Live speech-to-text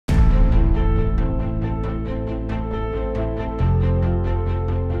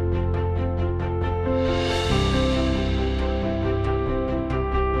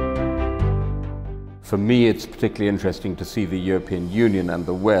For me, it's particularly interesting to see the European Union and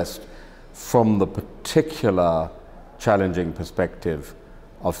the West from the particular challenging perspective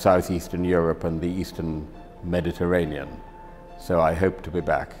of Southeastern Europe and the Eastern Mediterranean. So I hope to be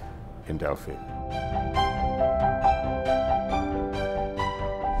back in Delphi.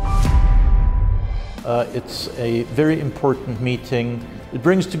 It's a very important meeting. It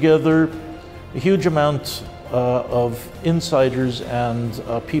brings together a huge amount of insiders and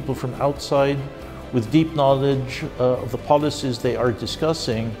people from outside with deep knowledge of the policies they are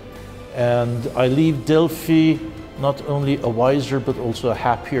discussing. And I leave Delphi not only a wiser but also a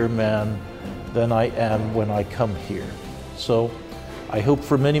happier man than I am when I come here. So I hope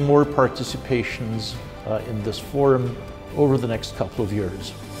for many more participations in this forum over the next couple of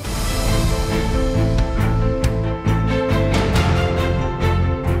years.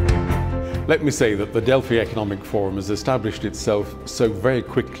 Let me say that the Delphi Economic Forum has established itself so very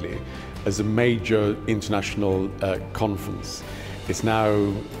quickly as a major international conference. It's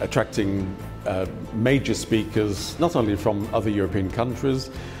now attracting major speakers, not only from other European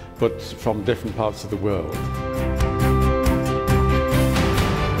countries, but from different parts of the world.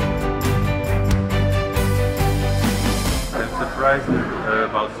 I'm surprised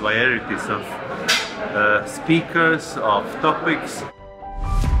about varieties of speakers, of topics.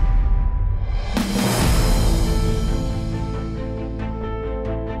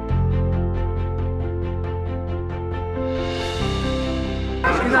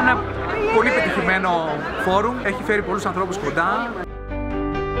 Ήταν ένα πολύ πετυχημένο φόρουμ, έχει φέρει πολλούς ανθρώπους κοντά.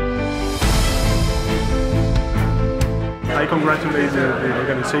 I congratulate the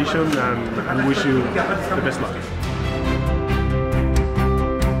organization and wish you the best luck.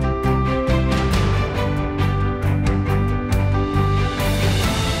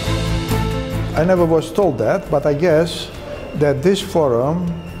 I never was told that, but I guess that this forum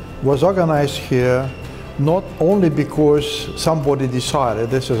was organized here not only because somebody decided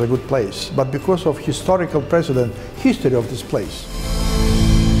this is a good place, but because of historical precedent, history of this place.